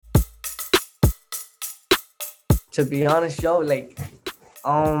To be honest, yo, like,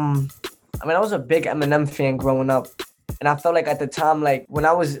 I was a big Eminem fan growing up. And I felt like at the time, like when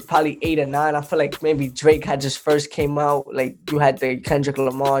I was probably 8 or 9, I feel like maybe Drake had just first came out. Like you had the Kendrick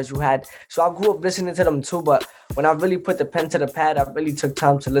Lamar's, you had. So I grew up listening to them too. But when I really put the pen to the pad, I really took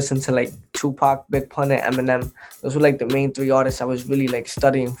time to listen to like Tupac, Big Pun, and Eminem. Those were like the main three artists I was really like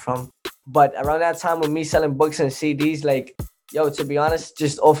studying from. But around that time with me selling books and CDs, like yo, to be honest,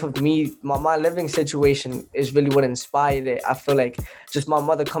 just off of me, my living situation is really what inspired it. I feel like just my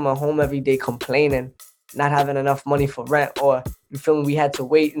mother coming home every day complaining, not having enough money for rent, or you feel me, we had to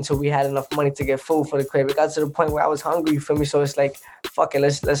wait until we had enough money to get food for the crib. It got to the point where I was hungry, you feel me? So it's like, fuck it,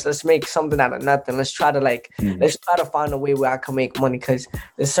 let's make something out of nothing. Let's try to find a way where I can make money because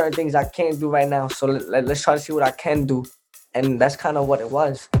there's certain things I can't do right now. So let's try to see what I can do. And that's kind of what it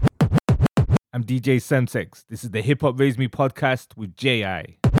was. I'm DJ Semtex. This is the Hip Hop Raise Me podcast with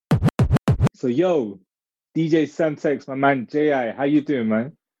J.I. So, yo, DJ Semtex, my man J.I., how you doing,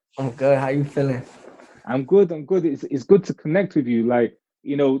 man? I'm good. How you feeling? I'm good. It's good to connect with you. Like,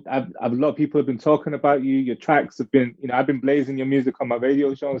 I've a lot of people have been talking about you. Your tracks have been, I've been blazing your music on my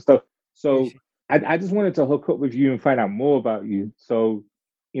radio show and stuff. So I just wanted to hook up with you and find out more about you. So,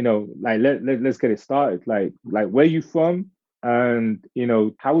 let's get it started. Like where you from? And,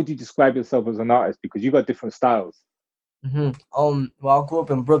 how would you describe yourself as an artist? Because you got different styles. Well, I grew up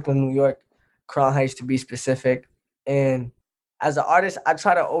in Brooklyn, New York, Crown Heights to be specific. And as an artist, I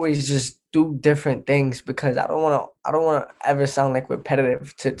try to always just do different things because I don't wanna ever sound like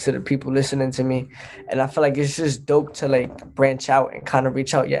repetitive to the people listening to me. And I feel like it's just dope to like branch out and kind of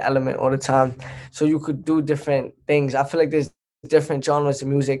reach out your element all the time. So you could do different things. I feel like there's different genres of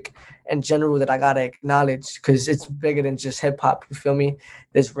music in general that I gotta acknowledge because it's bigger than just hip hop. You feel me?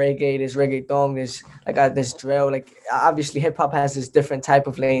 There's reggae, there's reggaeton, there's drill. Like obviously hip hop has this different type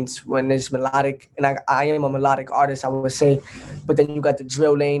of lanes when there's melodic, and I am a melodic artist, I would say. But then you got the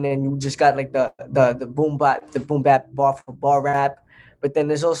drill lane, and you just got like the boom bap bar for bar rap. But then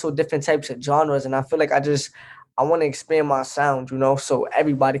there's also different types of genres, and I feel like I want to expand my sound, so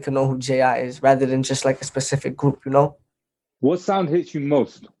everybody can know who Ji is rather than just like a specific group. What sound hits you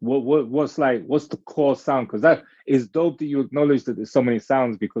most? What's the core sound? Because that is dope that you acknowledge that there's so many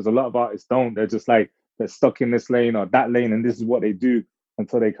sounds, because a lot of artists don't. They're just like they're stuck in this lane or that lane, and this is what they do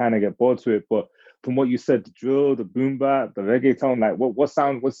until they kind of get bored to it. But from what you said, the drill, the boom bap, the reggaeton, like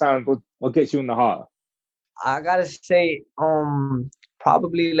what gets you in the heart? I gotta say,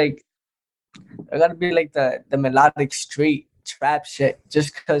 probably like I gotta be like the melodic street trap shit,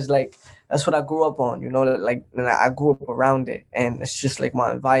 just cause like that's what I grew up on, like and I grew up around it, and it's just like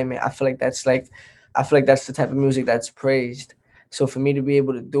my environment. I feel like that's the type of music that's praised. So for me to be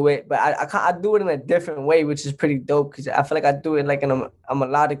able to do it, but I do it in a different way, which is pretty dope, cause I feel like I do it like in a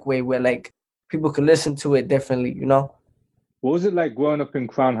melodic way where like people can listen to it differently. What was it like growing up in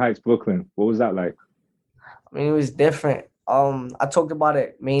Crown Heights, Brooklyn? What was that like? I mean, it was different. I talked about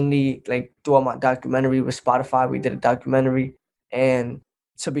it mainly like throughout my documentary with Spotify. We did a documentary, and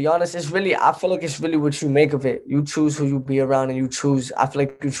to be honest, I feel like it's really what you make of it. You choose who you be around, and I feel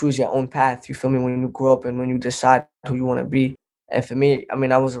like you choose your own path. You feel me? When you grow up and when you decide who you want to be. And for me, I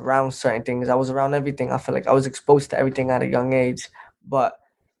mean, I was around certain things. I was around everything. I feel like I was exposed to everything at a young age, but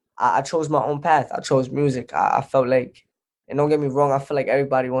I chose my own path. I chose music. I felt like, and don't get me wrong, I feel like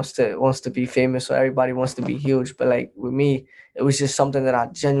everybody wants to be famous or everybody wants to be huge. But like with me, it was just something that I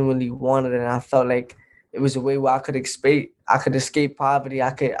genuinely wanted, and I felt like it was a way where I could escape poverty.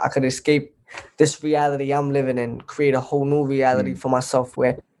 I could escape this reality I'm living in, create a whole new reality for myself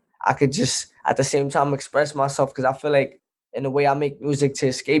where I could just at the same time express myself, because I feel like in the way I make music to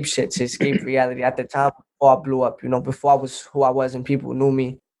escape shit, to escape reality at the time before I blew up, before I was who I was and people knew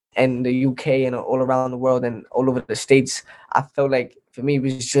me and the UK and all around the world and all over the states. I felt like for me it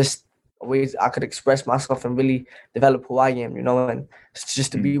was just a way I could express myself and really develop who I am, and it's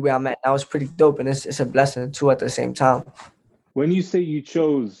just to be where I'm at now is pretty dope, and it's a blessing too at the same time. When you say you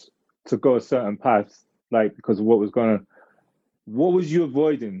chose to go a certain path, like because of what was going on, what was you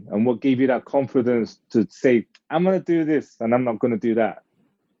avoiding, and what gave you that confidence to say, I'm gonna do this and I'm not gonna do that?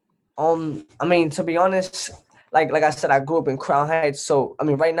 I mean, to be honest, like I said, I grew up in Crown Heights. So I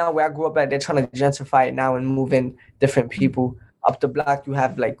mean, right now where I grew up at, they're trying to gentrify it now and move in different people. Up the block, you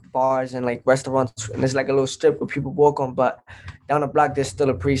have like bars and like restaurants, and there's like a little strip where people walk on. But down the block, there's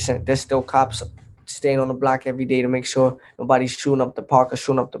still a precinct. There's still cops staying on the block every day to make sure nobody's shooting up the park or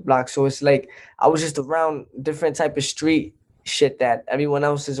shooting up the block. So it's like I was just around different type of street shit that everyone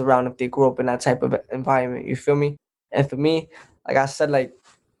else is around if they grew up in that type of environment. You feel me? And for me, like I said, like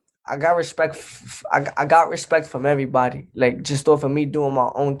I got respect. I got respect from everybody. Like just off of me doing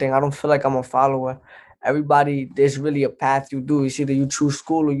my own thing. I don't feel like I'm a follower. everybody, there's really a path you do. It's either you choose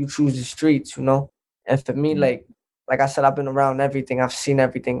school or you choose the streets, you know. And for me, like I said, I've been around everything. I've seen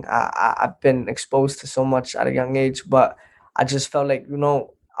everything. I've been exposed to so much at a young age, but I just felt like, you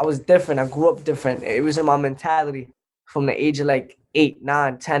know, I was different. I grew up different. It was in my mentality. From the age of like 8,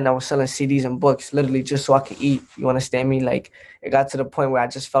 9, 10, I was selling CDs and books literally just so I could eat. You understand me? Like it got to the point where I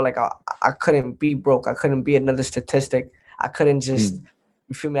just felt like I couldn't be broke. I couldn't be another statistic. I couldn't just,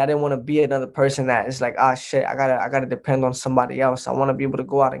 you feel me? I didn't want to be another person that is like, ah shit, I gotta depend on somebody else. I want to be able to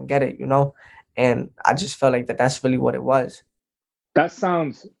go out and get it, you know? And I just felt like that's really what it was. That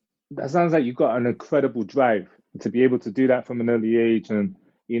sounds that sounds like you got an incredible drive to be able to do that from an early age, and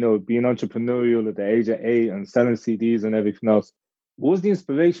being entrepreneurial at the age of 8 and selling CDs and everything else. What was the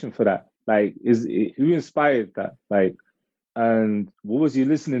inspiration for that? Like, who inspired that? Like, and what was you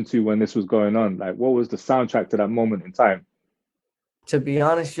listening to when this was going on? Like, what was the soundtrack to that moment in time? To be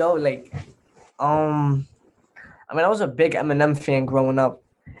honest, yo, like, um, I mean, I was a big Eminem fan growing up.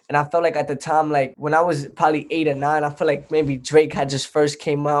 And I felt like at the time, like when I was probably 8 or 9, I feel like maybe Drake had just first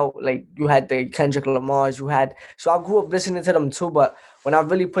came out. Like you had the Kendrick Lamar's, you had. So I grew up listening to them too. But when I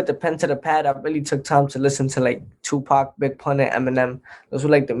really put the pen to the pad, I really took time to listen to like Tupac, Big Pun, and Eminem. Those were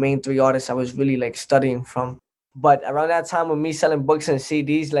like the main three artists I was really like studying from. But around that time with me selling books and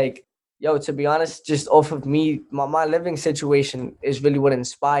CDs, like yo, to be honest, just off of me, my living situation is really what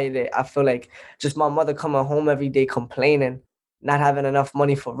inspired it. I feel like just my mother coming home every day complaining, not having enough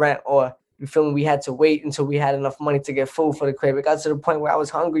money for rent, or you feel me, we had to wait until we had enough money to get food for the crib. It got to the point where I was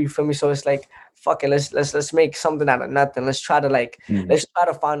hungry, you feel me? So it's like, fuck it, let's make something out of nothing. Let's try to let's try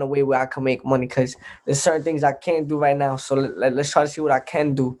to find a way where I can make money because there's certain things I can't do right now. So let's try to see what I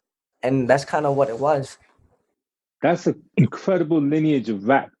can do. And that's kind of what it was. That's an incredible lineage of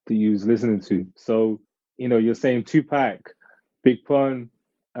rap that you was listening to. So, you're saying Tupac, Big Pun,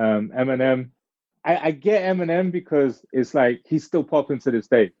 Eminem. I get Eminem because it's like he's still popping to this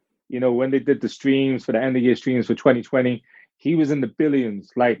day. When they did the streams for the end of year streams for 2020, he was in the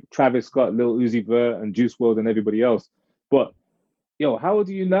billions, like Travis Scott, Lil Uzi Vert, and Juice WRLD, and everybody else. But yo, how old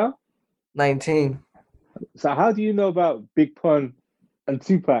are you now? 19. So how do you know about Big Pun and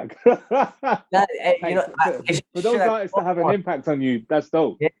Tupac? For those artists to have an impact on you, that's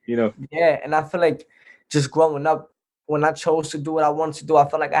dope. Yeah, and I feel like just growing up, when I chose to do what I wanted to do, I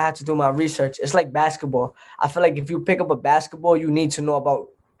felt like I had to do my research. It's like basketball. I feel like if you pick up a basketball, you need to know about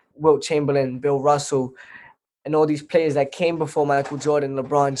Wilt Chamberlain, Bill Russell, and all these players that came before Michael Jordan,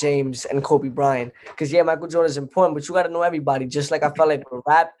 LeBron James, and Kobe Bryant. Because yeah, Michael Jordan is important, but you got to know everybody. Just like I felt like with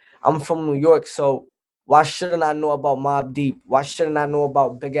rap, I'm from New York, so why shouldn't I know about Mobb Deep? Why shouldn't I know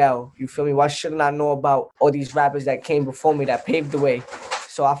about Big L? You feel me? Why shouldn't I know about all these rappers that came before me that paved the way?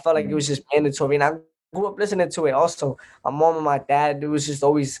 So I felt like it was just mandatory, and I grew up listening to it. Also, my mom and my dad, it was just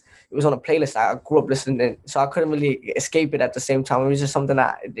always it was on a playlist. I grew up listening, to it, so I couldn't really escape it at the same time. It was just something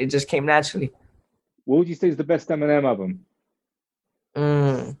that it just came naturally. What would you say is the best Eminem album?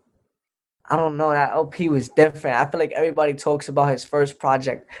 I don't know. That LP was different. I feel like everybody talks about his first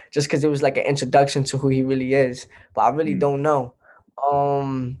project just because it was like an introduction to who he really is. But I really don't know.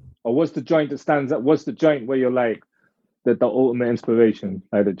 Or what's the joint that stands up? What's the joint where you're like the ultimate inspiration,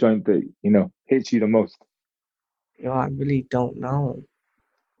 like the joint that hits you the most? Yo, I really don't know.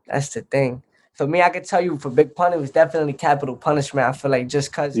 That's the thing. For me, I could tell you for Big Pun, it was definitely Capital Punishment. I feel like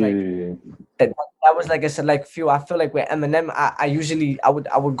just cause like that was like a select few. I feel like with Eminem, I usually I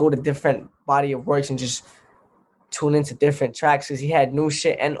would go to different body of works and just tune into different tracks because he had new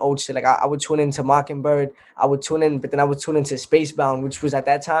shit and old shit. Like I would tune into Mockingbird, I would tune in, but then I would tune into Spacebound, which was at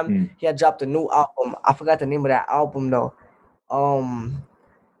that time he had dropped a new album. I forgot the name of that album though.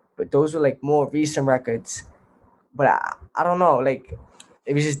 But those were like more recent records. But I don't know, like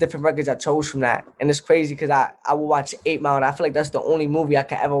it was just different records I chose from that. And it's crazy because I would watch 8 Mile and I feel like that's the only movie I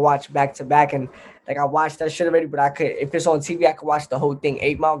could ever watch back to back. And like I watched that shit already, but I could if it's on TV, I could watch the whole thing.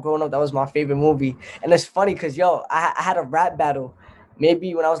 8 Mile growing up, that was my favorite movie. And it's funny because yo, I had a rap battle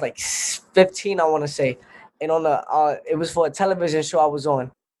maybe when I was like 15, I want to say. And on the it was for a television show I was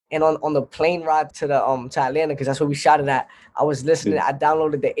on. And on the plane ride to Atlanta, because that's where we shot it at, I was listening. I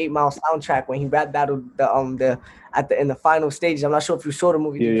downloaded the 8 Mile soundtrack when he rap battled the at the in the final stage. I'm not sure if you saw the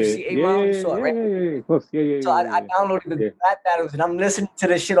movie. Did you see 8 Mile? You saw it, right? Yeah, of course. So I downloaded the rap battles and I'm listening to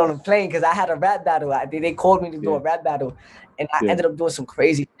this shit on the plane because I had a rap battle. They called me to do a rap battle, and I ended up doing some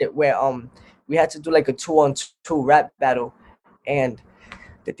crazy shit where we had to do like a 2-on-2 rap battle, and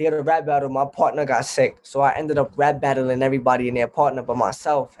the day of the rap battle, my partner got sick. So I ended up rap battling everybody in their partner but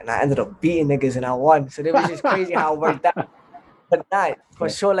myself. And I ended up beating niggas and I won. So it was just crazy how it worked out. But not for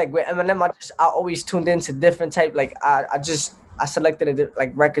sure, like with Eminem, I always tuned into different type. Like I I selected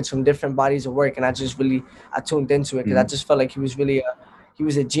like records from different bodies of work, and I tuned into it because I just felt like he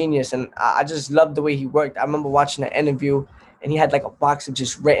was a genius, and I just loved the way he worked. I remember watching an interview, and he had like a box of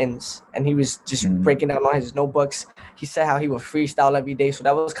just writtens, and he was just breaking down on his notebooks. He said how he would freestyle every day, so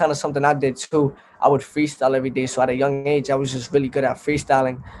that was kind of something I did too. I would freestyle every day, so at a young age, I was just really good at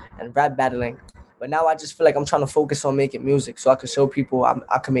freestyling and rap battling. But now I just feel like I'm trying to focus on making music so I can show people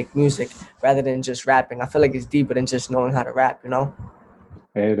I can make music rather than just rapping. I feel like it's deeper than just knowing how to rap, you know?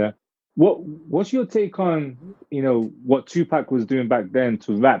 Yeah. What's your take on, what Tupac was doing back then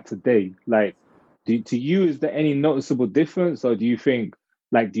to rap today? Like, to you, is there any noticeable difference, or do you think,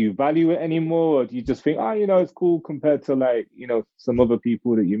 like, do you value it anymore, or do you just think, it's cool compared to, like, some other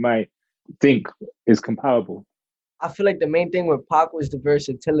people that you might think is comparable? I feel like the main thing with Pac was the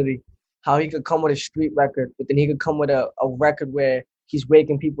versatility, how he could come with a street record, but then he could come with a record where he's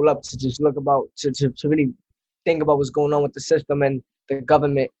waking people up to just to really think about what's going on with the system and the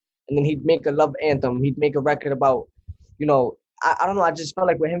government. And then he'd make a love anthem. He'd make a record about, I don't know. I just felt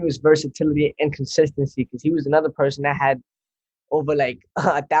like with him, it was versatility and consistency, because he was another person that had over like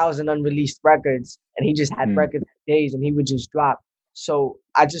 1,000 unreleased records, and he just had records for days, and he would just drop. So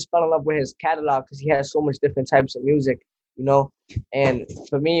I just fell in love with his catalog because he has so much different types of music, And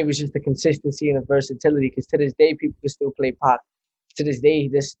for me, it was just the consistency and the versatility, because to this day, people can still play Pac. To this day,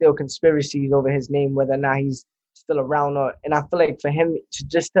 there's still conspiracies over his name, whether or not he's still around. And I feel like for him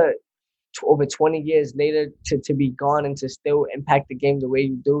to over 20 years later to be gone and to still impact the game the way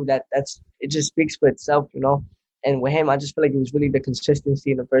you do, it just speaks for itself, And with him, I just feel like it was really the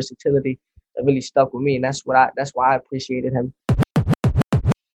consistency and the versatility that really stuck with me, and that's why I appreciated him.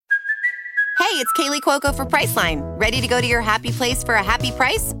 Hey, it's Kaylee Cuoco for Priceline. Ready to go to your happy place for a happy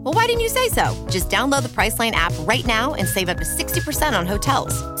price? Well, why didn't you say so? Just download the Priceline app right now and save up to 60% on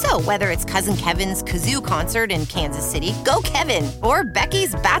hotels. So whether it's Cousin Kevin's Kazoo Concert in Kansas City, go Kevin, or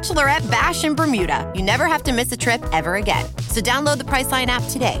Becky's Bachelorette Bash in Bermuda, you never have to miss a trip ever again. So download the Priceline app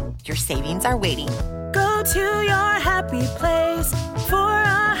today. Your savings are waiting. Go to your happy place for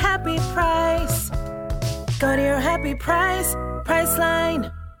a happy price. Go to your happy price,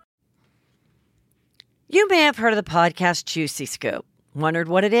 Priceline. You may have heard of the podcast Juicy Scoop. Wondered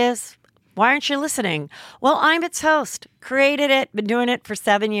what it is? Why aren't you listening? Well, I'm its host. Created it, been doing it for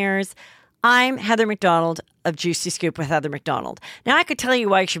 7 years. I'm Heather McDonald of Juicy Scoop with Heather McDonald. Now, I could tell you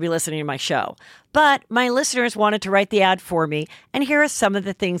why you should be listening to my show, but my listeners wanted to write the ad for me, and here are some of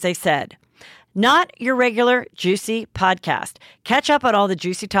the things they said. Not your regular juicy podcast. Catch up on all the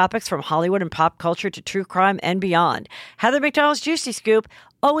juicy topics from Hollywood and pop culture to true crime and beyond. Heather McDonald's Juicy Scoop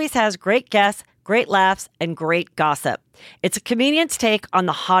always has great guests, great laughs, and great gossip. It's a comedian's take on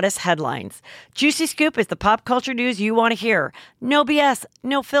the hottest headlines. Juicy Scoop is the pop culture news you want to hear. No BS,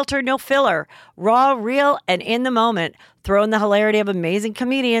 no filter, no filler. Raw, real, and in the moment. Throw in the hilarity of amazing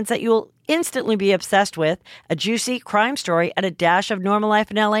comedians that you will instantly be obsessed with, a juicy crime story, and a dash of normal life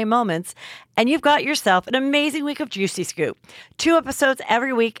in LA moments, and you've got yourself an amazing week of Juicy Scoop. 2 episodes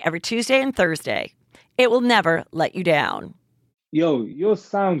every week, every Tuesday and Thursday. It will never let you down. Yo, yours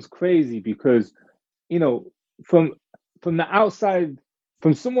sounds crazy because, from the outside,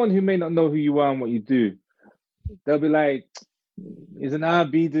 from someone who may not know who you are and what you do, they'll be like, he's an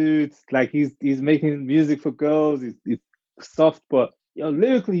R&B dude, like he's making music for girls, he's soft, but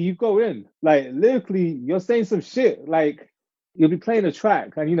lyrically you go in. Like lyrically, you're saying some shit. Like you'll be playing a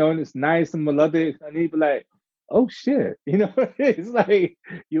track and and it's nice and melodic, and you'll be like, oh shit, it's like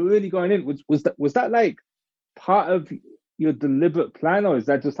you're really going in. Was that like part of your deliberate plan, or is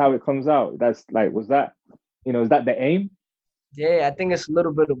that just how it comes out? That's like, was that, is that the aim? Yeah, I think it's a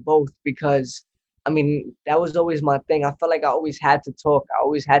little bit of both, because that was always my thing. I felt like I always had to talk. I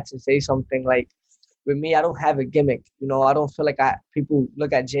always had to say something. Like with me, I don't have a gimmick. I don't feel like people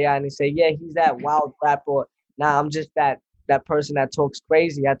look at J.I. and they say, yeah, he's that wild rapper. Nah, I'm just that person that talks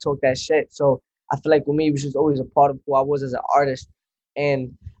crazy. I talk that shit. So I feel like with me, it was just always a part of who I was as an artist.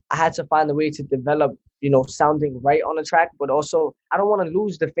 And I had to find a way to develop, sounding right on the track, but also I don't want to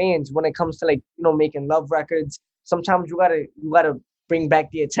lose the fans when it comes to making love records. Sometimes you gotta bring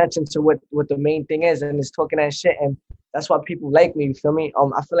back the attention to what the main thing is, and it's talking that shit, and that's why people like me. You feel me?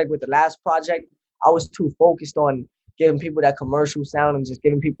 I feel like with the last project, I was too focused on giving people that commercial sound and just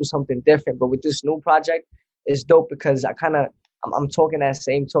giving people something different. But with this new project, it's dope because I'm talking that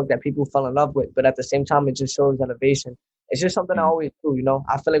same talk that people fell in love with, but at the same time, it just shows elevation. It's just something I always do,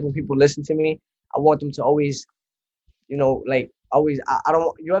 I feel like when people listen to me, I want them to always, always, I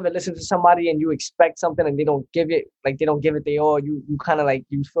don't, you ever listen to somebody and you expect something and they don't give it they all, you kind of like,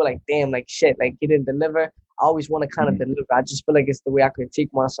 you feel like, damn, like shit, like he didn't deliver. I always want to kind of deliver. I just feel like it's the way I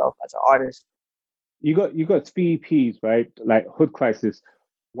critique myself as an artist. you got three EPs, right? Like Hood Crisis.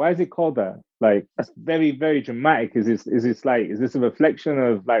 Why is it called that? Like that's very, very dramatic. Is this a reflection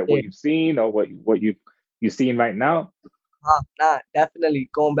of like Yeah. what you've seen or what you're seeing right now? Nah, definitely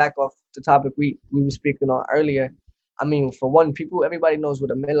going back off the topic we were speaking on earlier. I mean, for one, everybody knows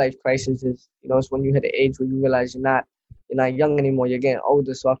what a midlife crisis is. You know, it's when you hit the age where you realize you're not young anymore. You're getting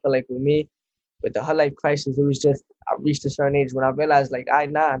older. So I feel like with me, with the whole life crisis, it was just I reached a certain age when I realized like,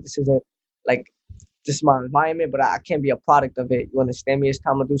 this is like this is my environment, but I can't be a product of it. You understand me? It's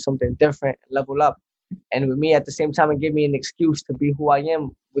time to do something different, level up. And with me, at the same time, it gave me an excuse to be who I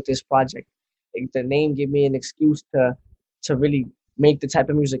am with this project. Like, the name gave me an excuse to really make the type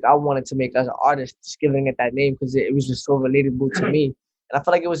of music I wanted to make as an artist, just giving it that name because it was just so relatable to me. And I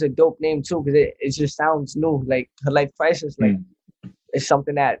feel like it was a dope name too because it just sounds new. Like Her Life Crisis, like it's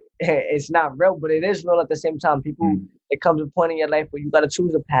something that it's not real, but it is real at the same time. People, it comes a point in your life where you got to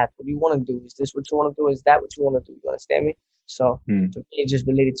choose a path. What do you want to do? Is this what you want to do? Is that what you want to do? You understand me? So to me, it just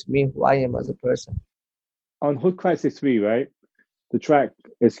related to me, who I am as a person. On Hood Crisis 3, right? The track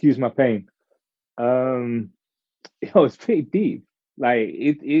Excuse My Pain. It's pretty deep. Like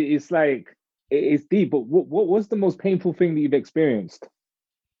it's deep. But what was the most painful thing that you've experienced?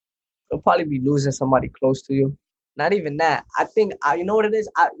 It'll probably be losing somebody close to you. Not even that. I think you know what it is.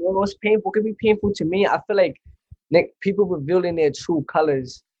 What's painful could be painful to me. I feel like people revealing their true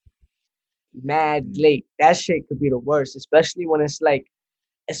colors mad late. That shit could be the worst, especially when it's like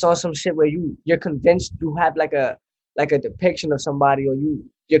it's on some shit where you're convinced you have like a depiction of somebody, or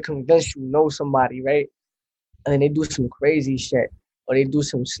you're convinced you know somebody, right? And then they do some crazy shit, or they do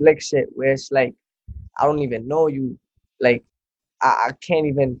some slick shit where it's like I don't even know you. Like I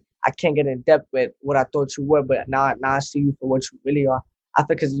can't get in depth with what I thought you were, but now I see you for what you really are. I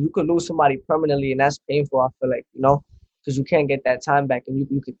feel because you could lose somebody permanently, and that's painful. I feel like, because you can't get that time back, and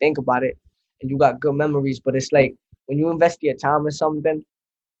you could think about it, and you got good memories. But it's like when you invest your time in something,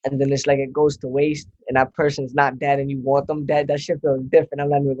 and then it's like it goes to waste, and that person's not dead, and you want them dead. That shit feels different. I'm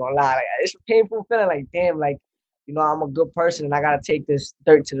not even gonna lie. Like, it's a painful feeling. Like, damn, like, I'm a good person, and I gotta take this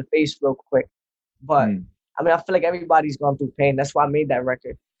dirt to the face real quick. But I mean, I feel like everybody's gone through pain. That's why I made that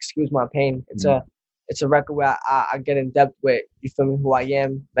record. Excuse My Pain. It's a record where I get in depth with, you feel me, who I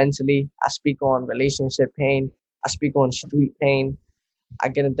am mentally. I speak on relationship pain. I speak on street pain. I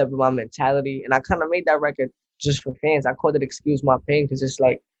get in depth with my mentality. And I kind of made that record just for fans. I called it Excuse My Pain because it's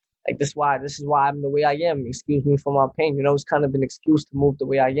like this is why I'm the way I am. Excuse me for my pain. It's kind of an excuse to move the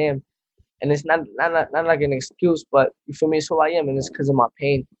way I am. And it's not like an excuse, but you feel me, it's who I am, and it's because of my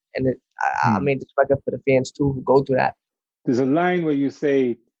pain. And I made this record for the fans too who go through that. There's a line where you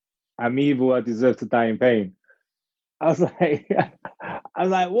say, "I'm evil, I deserve to die in pain." I was like,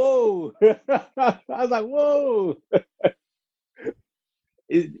 whoa. I was like, whoa.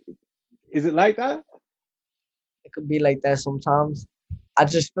 Is it like that? It could be like that sometimes. I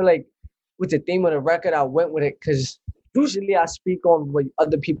just feel like with the theme of the record, I went with it because usually I speak on what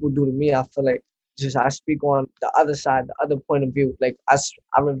other people do to me. I feel like just I speak on the other side, the other point of view. Like I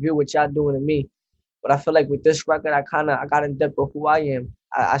review what y'all doing to me. But I feel like with this record, I got in depth with who I am.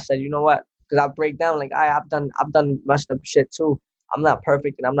 I said, you know what? Because I break down like I've done messed up shit too. I'm not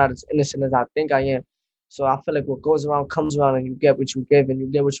perfect, and I'm not as innocent as I think I am. So I feel like what goes around comes around, and you get what you give, and you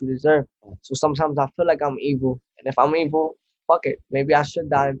get what you deserve. So sometimes I feel like I'm evil, and if I'm evil, fuck it. Maybe I should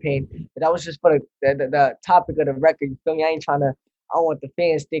die in pain. But that was just for the topic of the record. You feel me? I don't want the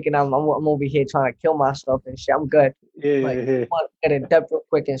fans thinking I'm over here trying to kill myself and shit. I'm good. Yeah. I want to get in depth real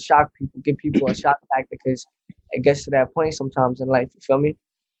quick and shock people, give people a shock factor because it gets to that point sometimes in life. You feel me?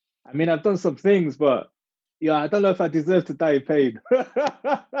 I mean, I've done some things, but yeah, I don't know if I deserve to die in pain.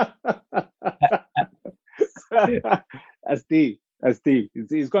 That's deep. That's deep.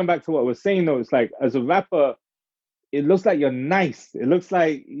 It's going back to what we're saying though. It's like as a rapper, it looks like you're nice. It looks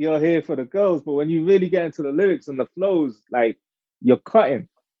like you're here for the girls, but when you really get into the lyrics and the flows, like you're cutting.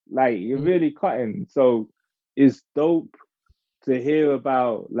 Like you're really cutting. So it's dope to hear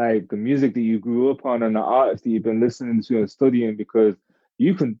about like the music that you grew up on and the artists that you've been listening to and studying, because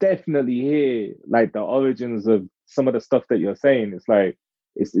you can definitely hear like the origins of some of the stuff that you're saying. It's like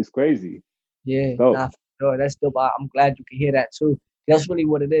it's crazy. Yeah, Dope. nah, for sure. That's dope. I'm glad you can hear that too. That's really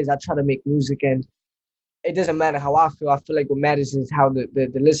what it is. I try to make music, and it doesn't matter how I feel. I feel like what matters is how the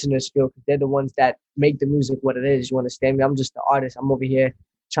listeners feel, because they're the ones that make the music what it is. You understand me? I'm just the artist. I'm over here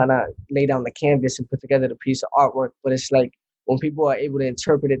trying to lay down the canvas and put together the piece of artwork. But it's like when people are able to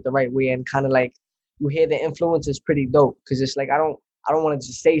interpret it the right way and kind of like you hear the influence is pretty dope, because it's like I don't want to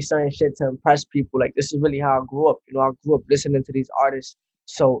just say certain shit to impress people. Like this is really how I grew up. I grew up listening to these artists.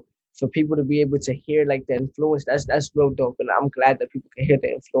 So for people to be able to hear like the influence, that's real dope. And I'm glad that people can hear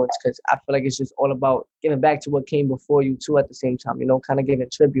the influence because I feel like it's just all about giving back to what came before you too at the same time, kind of giving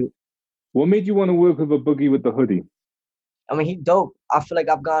tribute. What made you want to work with a Boogie with the Hoodie? I mean, he dope. I feel like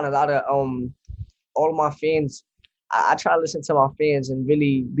I've gotten a lot of all of my fans. I try to listen to my fans and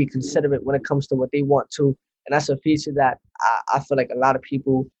really be considerate when it comes to what they want to. And that's a feature that I feel like a lot of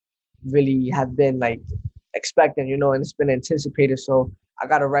people really have been like expecting, and it's been anticipated. So I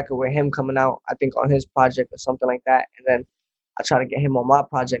got a record with him coming out, I think on his project or something like that. And then I try to get him on my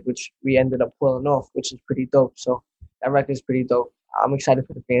project, which we ended up pulling off, which is pretty dope. So that record is pretty dope. I'm excited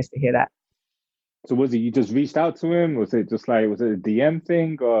for the fans to hear that. So was it you just reached out to him? Was it a DM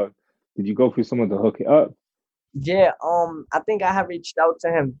thing, or did you go through someone to hook it up? Yeah, I think I have reached out to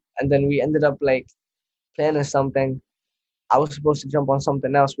him, and then we ended up like planning something. I was supposed to jump on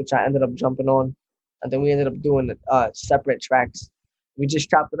something else, which I ended up jumping on, and then we ended up doing separate tracks. We just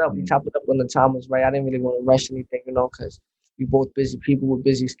chopped it up. We chopped it up when the time was right. I didn't really want to rush anything, because we both busy people with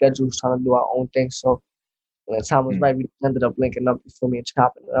busy schedules trying to do our own thing. So when the time was right, we ended up linking up, you feel me, and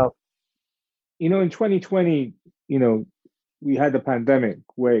chopping it up. In 2020, we had the pandemic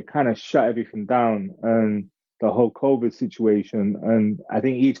where it kind of shut everything down and the whole COVID situation. And I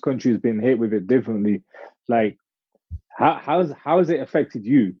think each country has been hit with it differently. Like, how has it affected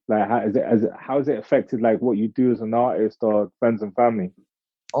you? Like, how has it affected like what you do as an artist or friends and family?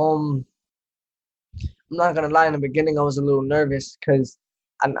 I'm not gonna lie. In the beginning, I was a little nervous because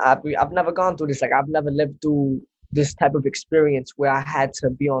I've never gone through this. Like, I've never lived through this type of experience where I had to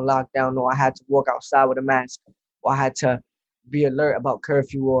be on lockdown, or I had to walk outside with a mask, or I had to be alert about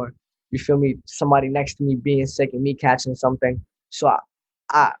curfew, or you feel me, somebody next to me being sick and me catching something. So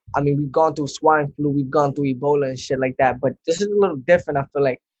I mean, we've gone through swine flu, we've gone through Ebola and shit like that, but this is a little different, I feel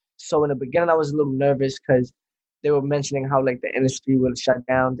like. So in the beginning, I was a little nervous because they were mentioning how like the industry will shut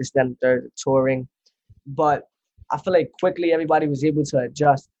down, this, then, third, touring. But I feel like quickly everybody was able to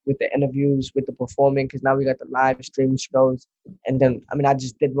adjust with the interviews, with the performing, because now we got the live stream shows. And then, I mean, I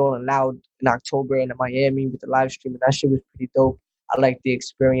just did Rolling Loud in October in Miami with the live stream, and that shit was pretty dope. I liked the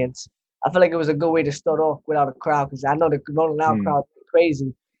experience. I feel like it was a good way to start off without a crowd, because I know the Rolling Loud crowd is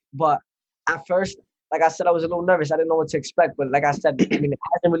crazy. But at first, like I said, I was a little nervous. I didn't know what to expect. But like I said, I mean, it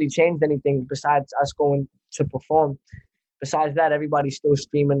hasn't really changed anything besides us going to perform. Besides that, everybody's still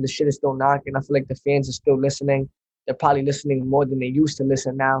streaming. The shit is still knocking. I feel like the fans are still listening. They're probably listening more than they used to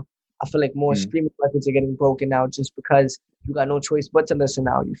listen now. I feel like more streaming records are getting broken now just because you got no choice but to listen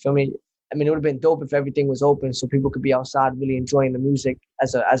now. You feel me? I mean, it would have been dope if everything was open so people could be outside really enjoying the music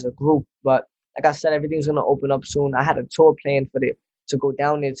as a group. But like I said, everything's gonna open up soon. I had a tour planned to go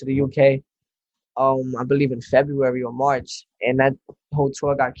down there to the UK. I believe in February or March, and that whole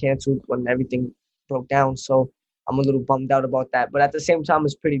tour got canceled when everything broke down. So I'm a little bummed out about that. But at the same time,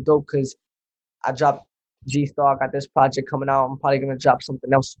 it's pretty dope because I dropped G-Star, got this project coming out. I'm probably going to drop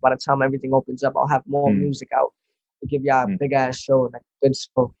something else. By the time everything opens up, I'll have more music out to give y'all a big-ass show and like good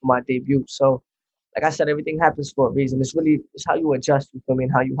for my debut. So, like I said, everything happens for a reason. It's how you adjust, you feel me,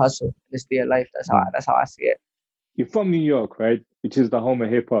 and how you hustle in this day of life. That's how I see it. You're from New York, right? Which is the home of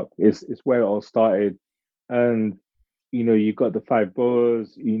hip-hop. It's where it all started. And, you got the Five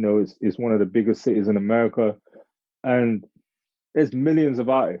Boroughs. It's one of the biggest cities in America. And there's millions of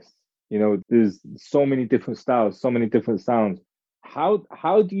artists. There's so many different styles, so many different sounds.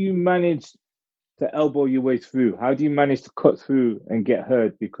 How do you manage to elbow your way through? How do you manage to cut through and get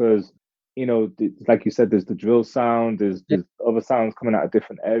heard? Because, like you said, there's the drill sound, there's other sounds coming out of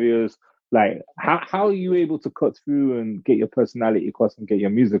different areas. Like, how are you able to cut through and get your personality across and get your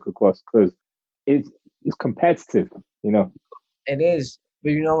music across? Because it's competitive, It is,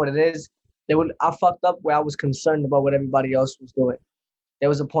 but you know what it is? I fucked up where I was concerned about what everybody else was doing. There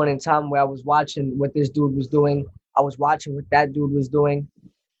was a point in time where I was watching what this dude was doing. I was watching what that dude was doing.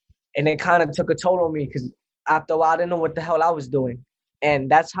 And it kind of took a toll on me because after a while, I didn't know what the hell I was doing. And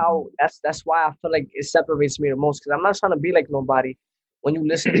that's why I feel like it separates me the most, because I'm not trying to be like nobody. When you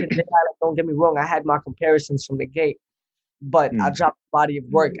listen to J. Don't get me wrong, I had my comparisons from the gate. But I dropped a body of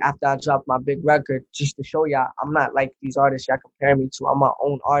work after I dropped my big record just to show y'all I'm not like these artists y'all compare me to. I'm my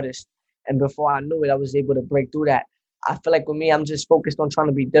own artist. And before I knew it, I was able to break through that. I feel like with me, I'm just focused on trying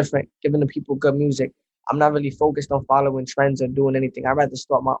to be different, giving the people good music. I'm not really focused on following trends or doing anything. I'd rather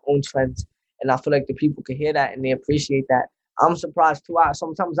start my own trends. And I feel like the people can hear that and they appreciate that. I'm surprised too.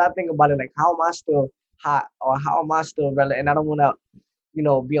 Sometimes I think about it like, how am I still hot, or how am I still relevant? And I don't want to,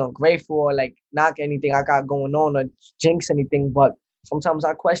 be ungrateful or like knock anything I got going on or jinx anything. But sometimes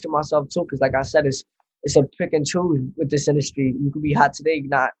I question myself too, because like I said, it's a pick and choose with this industry. You could be hot today,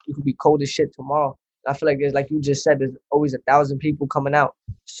 you could be cold as shit tomorrow. I feel like there's, like you just said, there's always 1,000 people coming out.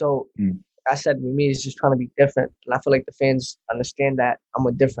 So like I said, with me, it's just trying to be different. And I feel like the fans understand that I'm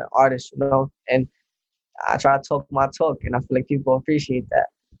a different artist, and I try to talk my talk, and I feel like people appreciate that.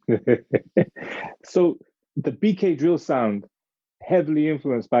 So the BK drill sound, heavily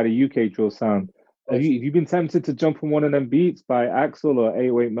influenced by the UK drill sound. Have you been tempted to jump on one of them beats by Axel or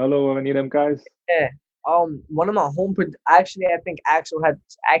 808 Mellow or any of them guys? Yeah. One of my actually, I think Axel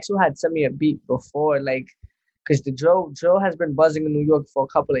had sent me a beat before, like, because the drill has been buzzing in New York for a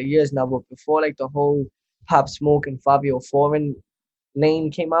couple of years now. But before, like, the whole Pop Smoke and Fabio Foreign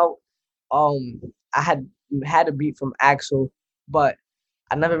lane came out, I had a beat from Axel, but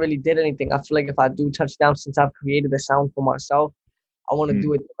I never really did anything. I feel like if I do touchdown, since I've created a sound for myself, I want to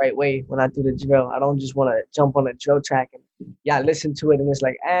do it the right way when I do the drill. I don't just want to jump on a drill track and listen to it and it's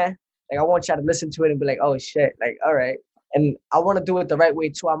like, eh. Like, I want y'all to listen to it and be like, oh shit, like, all right. And I want to do it the right way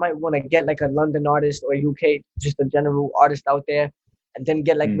too. I might want to get like a London artist or UK, just a general artist out there, and then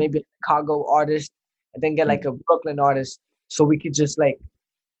get like maybe a Chicago artist, and then get like a Brooklyn artist, so we could just like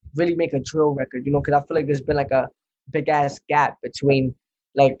really make a drill record, because I feel like there's been like a big ass gap between,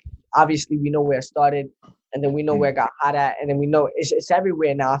 like, obviously we know where it started, and then we know where it got hot at, and then we know it's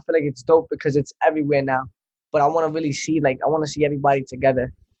everywhere now. I feel like it's dope because it's everywhere now. But I want to really see, like, I want to see everybody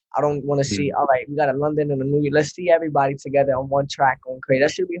together. I don't want to see, all right, we got a London and a New York. Let's see everybody together on one track going crazy.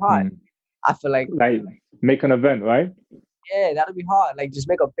 That should be hard. I feel like make an event, right? Yeah, that'll be hard. Like, just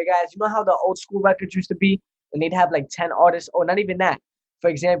make a big ass. You know how the old school records used to be when they'd have like 10 artists, or not even that. For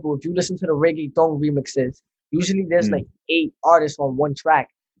example, if you listen to the reggaeton remixes, usually there's like 8 artists on one track.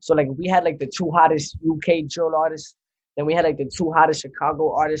 So like we had like the 2 hottest UK drill artists, then we had like the 2 hottest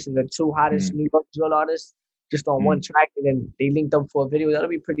Chicago artists and the 2 hottest New York drill artists, just on one track, and then they linked up for a video. That'll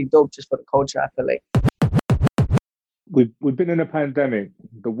be pretty dope just for the culture, I feel like. We've been in a pandemic.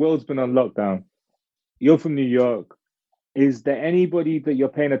 The world's been on lockdown. You're from New York. Is there anybody that you're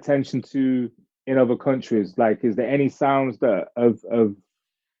paying attention to in other countries? Like, is there any sounds that have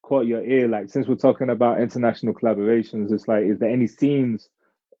caught your ear? Like, since we're talking about international collaborations, it's like, is there any scenes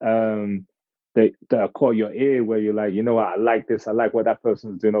that have caught your ear where you're like, you know what, I like this, I like what that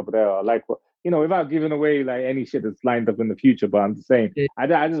person's doing over there, or I like what, without giving away like any shit that's lined up in the future, but I'm just saying, I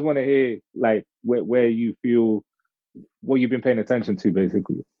just want to hear like where you feel, what you've been paying attention to,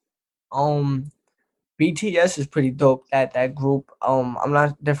 basically. BTS is pretty dope. That group.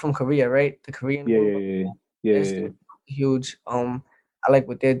 They're from Korea, right? The Korean group. Yeah. Huge. I like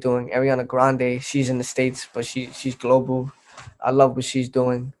what they're doing. Ariana Grande, she's in the States, but she's global. I love what she's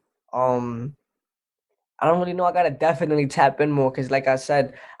doing. I don't really know. I gotta definitely tap in more because, like I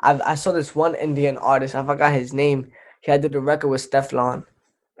said, I saw this one Indian artist. I forgot his name. He had did the record with Steflon,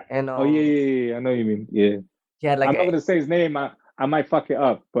 and I know what you mean. Yeah. He had like I'm not gonna say his name. I might fuck it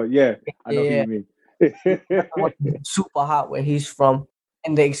up, but yeah, I know what you mean. Super hot where he's from,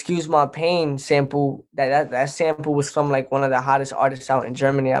 and the "Excuse My Pain" sample, that sample was from like one of the hottest artists out in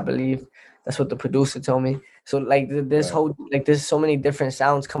Germany, I believe. That's what the producer told me. So like there's so many different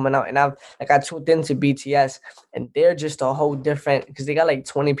sounds coming out, and I tuned into BTS, and they're just a whole different, because they got like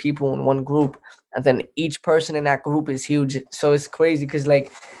 20 people in one group, and then each person in that group is huge. So it's crazy because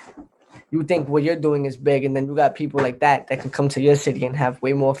like you think what you're doing is big, and then you got people like that can come to your city and have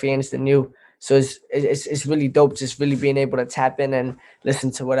way more fans than you. So it's really dope, just really being able to tap in and listen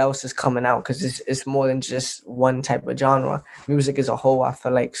to what else is coming out, because it's more than just one type of genre. Music as a whole, I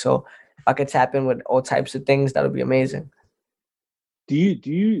feel like. So if I could tap in with all types of things, that would be amazing. Do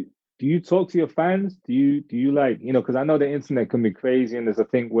you talk to your fans? Do you like, because I know the internet can be crazy, and there's a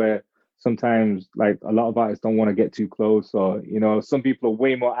thing where sometimes like a lot of artists don't want to get too close, or some people are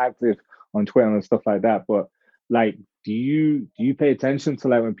way more active on Twitter and stuff like that. But like, do you pay attention to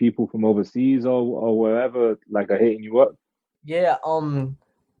like when people from overseas or wherever like are hitting you up? Yeah,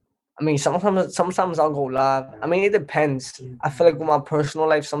 I mean, sometimes I'll go live. I mean, it depends. I feel like with my personal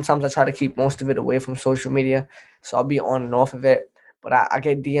life, sometimes I try to keep most of it away from social media, so I'll be on and off of it. But I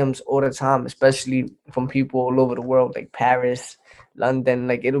get DMs all the time, especially from people all over the world, like Paris, London.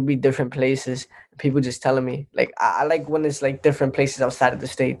 Like, it'll be different places. People just telling me. Like, I like when it's like different places outside of the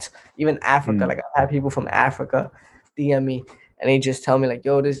States, even Africa. Like, I've had people from Africa DM me, and they just tell me like,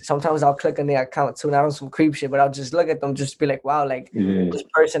 yo, this. Sometimes I'll click on their account too, and I do some creep shit, but I'll just look at them, just be like, wow, like this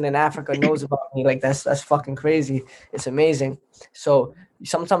person in Africa knows about me. Like, that's fucking crazy. It's amazing. So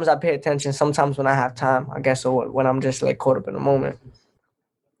sometimes I pay attention. Sometimes when I have time, I guess, or when I'm just like caught up in the moment.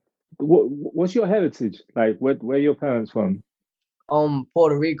 What's your heritage? Like, where are your parents from?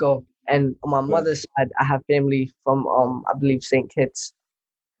 Puerto Rico, and on my mother's side, I have family from I believe St. Kitts.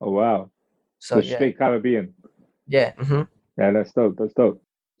 Oh wow! So straight Caribbean. Yeah. Mm-hmm. Yeah, that's dope.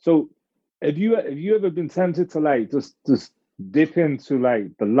 So Have you ever been tempted to like just dip into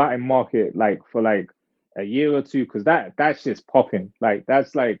like the Latin market like for like a year or two? Because that's just popping.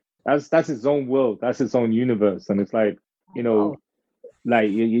 That's its own world. That's its own universe. And it's like, you know, Oh,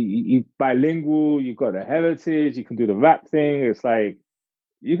 like you bilingual, you got the heritage, you can do the rap thing. It's like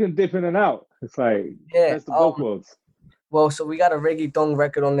you can dip in and out. It's like yeah. best of both worlds. Well, so we got a reggaeton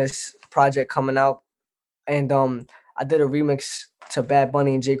record on this project coming out, and I did a remix to Bad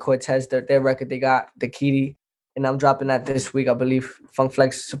Bunny and Jay Cortez. Their record, they got the Kitty, and I'm dropping that this week. I believe Funk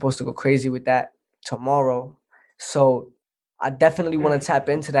Flex is supposed to go crazy with that tomorrow. So I definitely want to tap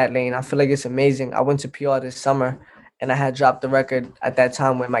into that lane. I feel like it's amazing. I went to PR this summer, and I had dropped the record at that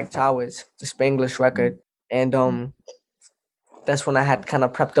time with Mike Towers, the Spanglish record, and that's when I had kind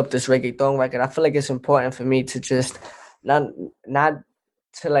of prepped up this reggaeton record. I feel like it's important for me to just not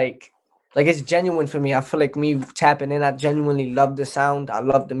to like it's genuine for me. I feel like me tapping in, I genuinely love the sound. I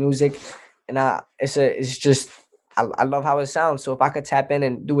love the music, and it's just I love how it sounds. So if I could tap in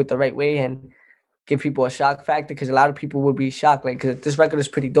and do it the right way and give people a shock factor, because a lot of people would be shocked, like, because this record is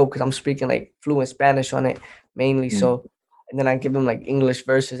pretty dope because I'm speaking like fluent Spanish on it mainly. So, and then I give them like English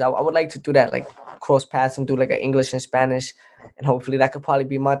verses. I would like to do that, like cross paths and do like an English and Spanish, and hopefully that could probably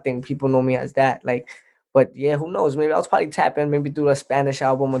be my thing. People know me as that, like. But yeah, who knows? Maybe I'll probably tap in, maybe do a Spanish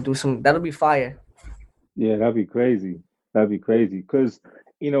album or do some. That'll be fire. Yeah, that'd be crazy. That'd be crazy. Because,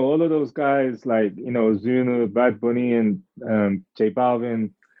 you know, all of those guys like, you know, Zuna, Bad Bunny, and J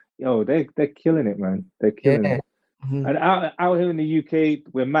Balvin, yo, they're killing it, man. They're killing Yeah. it. Mhm. And out here in the UK,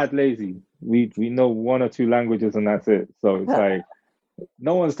 we're mad lazy. We know one or two languages and that's it. So it's like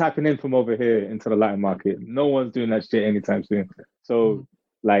no one's tapping in from over here into the Latin market. No one's doing that shit anytime soon. So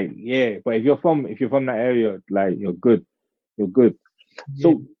like, yeah, but if you're from that area, like you're good. You're good.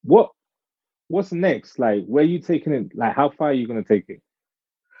 So what's next? Like, where are you taking it? Like, how far are you gonna take it?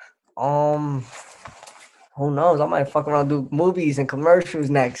 Um, who knows? I might fuck around do movies and commercials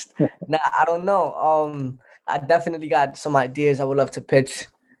next. Nah, I don't know. I definitely got some ideas I would love to pitch,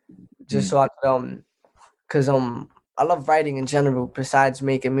 just so I could cause I love writing in general. Besides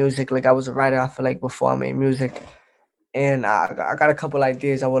making music, like I was a writer, I feel like before I made music, and I got a couple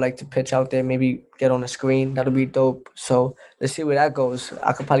ideas I would like to pitch out there. Maybe get on the screen. That'll be dope. So let's see where that goes.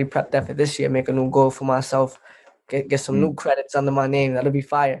 I could probably prep that for this year. Make a new goal for myself. Get some new credits under my name. That'll be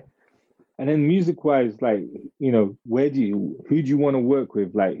fire. And then music wise, like, you know, who do you want to work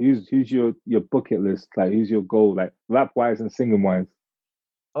with? Like, who's your bucket list? Like, who's your goal? Like, rap wise and singing wise.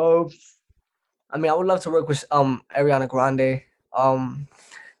 Oh, I mean, I would love to work with Ariana Grande.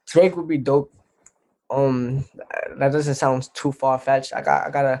 Drake would be dope. That doesn't sound too far fetched. I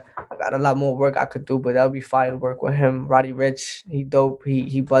got a lot more work I could do, but that would be fire to work with him. Roddy Ricch, he dope.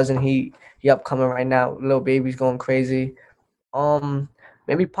 He buzzing. He upcoming right now. Lil Baby's going crazy.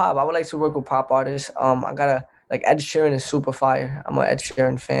 Maybe pop. I would like to work with pop artists. I gotta like Ed Sheeran is super fire. I'm an Ed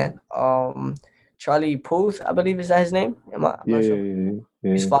Sheeran fan. Charlie Puth, I believe is that his name? I'm not sure.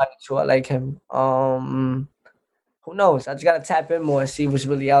 He's fire too. I like him. Who knows? I just gotta tap in more and see what's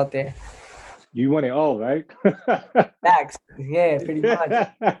really out there. You want it all, right? Facts. Yeah, pretty much.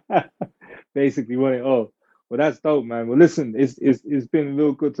 Basically want it all. Well, that's dope, man. Well, listen, it's been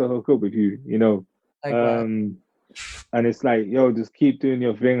real good to hook up with you, you know. And it's like, yo, just keep doing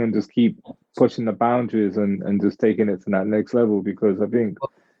your thing and just keep pushing the boundaries and just taking it to that next level, because I think,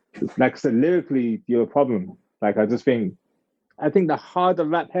 like I said, lyrically, you're a problem. Like, I think the harder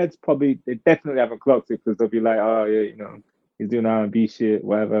rap heads they definitely haven't clocked it, because they'll be like, oh, yeah, you know, he's doing R&B shit,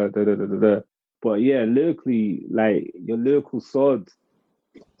 whatever, da. But yeah, lyrically, like, your lyrical sword,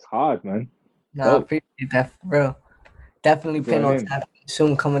 it's hard, man. Nah, I appreciate that for real. Definitely pin on tap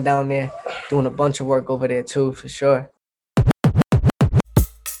soon, coming down there, doing a bunch of work over there too, for sure.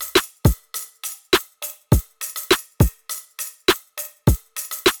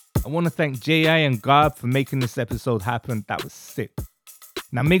 I want to thank J.I. and Garb for making this episode happen. That was sick.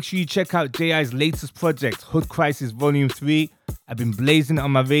 Now make sure you check out J.I.'s latest project, Hood Crisis Volume 3. I've been blazing it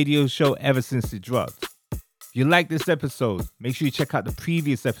on my radio show ever since it dropped. If you like this episode, make sure you check out the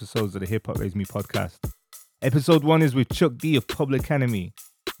previous episodes of the Hip Hop Raised Me podcast. Episode 1 is with Chuck D of Public Enemy.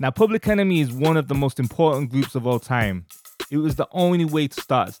 Now, Public Enemy is one of the most important groups of all time. It was the only way to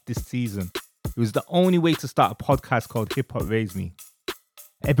start this season. It was the only way to start a podcast called Hip Hop Raised Me.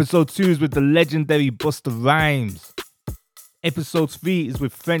 Episode 2 is with the legendary Busta Rhymes. Episode 3 is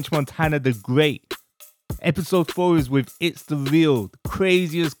with French Montana the Great. Episode 4 is with It's The Real, the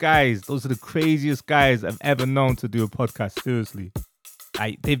craziest guys. Those are the craziest guys I've ever known to do a podcast, seriously.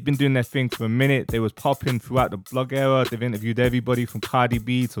 They've been doing their thing for a minute. They was popping throughout the blog era. They've interviewed everybody from Cardi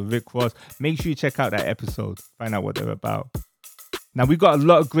B to Rick Ross. Make sure you check out that episode. Find out what they're about. Now, we've got a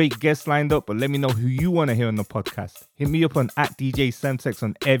lot of great guests lined up, but let me know who you want to hear on the podcast. Hit me up on @DJSemtex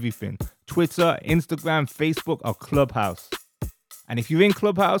on everything. Twitter, Instagram, Facebook, or Clubhouse. And if you're in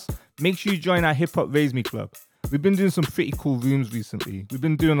Clubhouse, make sure you join our Hip Hop Raise Me Club. We've been doing some pretty cool rooms recently. We've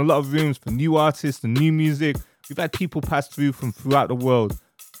been doing a lot of rooms for new artists and new music. We've had people pass through from throughout the world.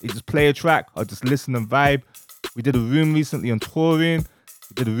 They just play a track or just listen and vibe. We did a room recently on touring.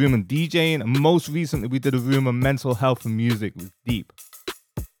 We did a room on DJing. And most recently, we did a room on mental health and music with Deep.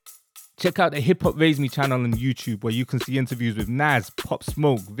 Check out the Hip Hop Raise Me channel on YouTube, where you can see interviews with Nas, Pop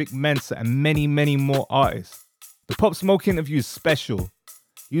Smoke, Vic Mensa, and many, many more artists. The Pop Smoke interview is special.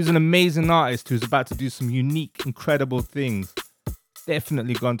 He's an amazing artist who's about to do some unique, incredible things.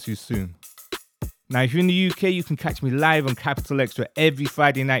 Definitely gone too soon. Now, if you're in the UK, you can catch me live on Capital Extra every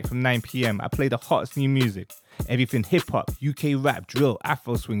Friday night from 9 p.m. I play the hottest new music. Everything hip-hop, UK rap, drill,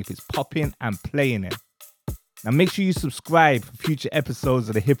 Afro swing. If it's popping, I'm playing it. Now, make sure you subscribe for future episodes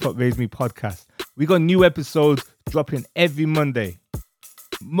of the Hip Hop Raise Me podcast. We got new episodes dropping every Monday.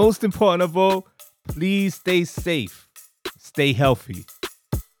 Most important of all, please stay safe. Stay healthy.